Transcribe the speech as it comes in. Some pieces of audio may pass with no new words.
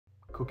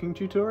cooking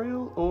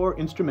tutorial or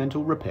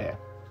instrumental repair.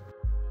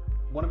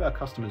 One of our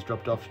customers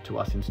dropped off to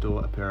us in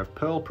store a pair of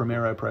Pearl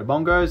Primero Pro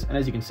bongos, and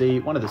as you can see,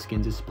 one of the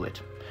skins is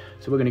split.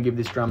 So we're going to give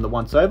this drum the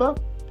once over,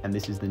 and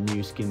this is the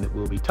new skin that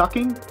we'll be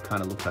tucking.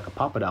 Kind of looks like a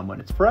papadum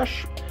when it's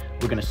fresh.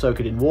 We're going to soak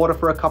it in water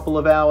for a couple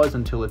of hours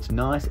until it's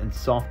nice and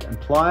soft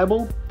and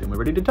pliable, then we're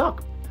ready to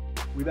tuck.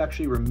 We've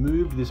actually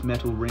removed this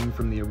metal ring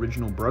from the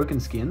original broken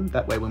skin.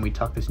 That way when we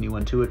tuck this new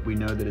one to it, we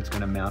know that it's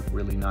going to mount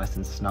really nice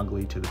and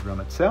snugly to the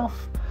drum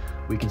itself.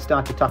 We can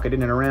start to tuck it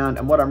in and around,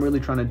 and what I'm really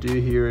trying to do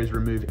here is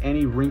remove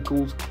any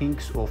wrinkles,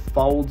 kinks or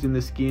folds in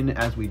the skin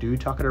as we do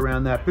tuck it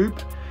around that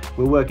hoop.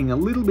 We're working a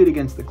little bit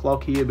against the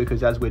clock here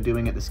because as we're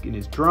doing it, the skin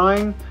is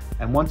drying,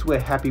 and once we're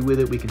happy with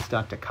it, we can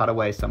start to cut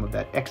away some of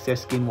that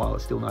excess skin while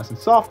it's still nice and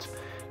soft.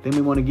 Then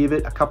we want to give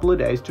it a couple of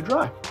days to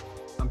dry.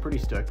 I'm pretty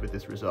stoked with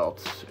this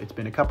result. It's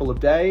been a couple of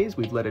days,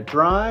 we've let it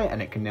dry,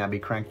 and it can now be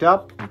cranked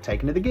up and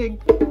taken to the gig.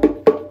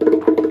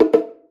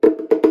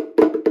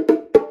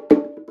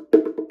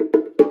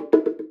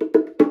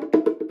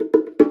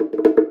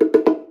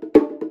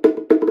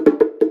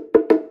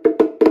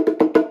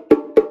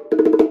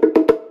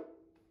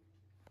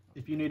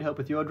 If you need help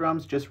with your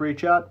drums, just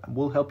reach out and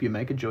we'll help you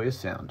make a joyous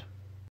sound.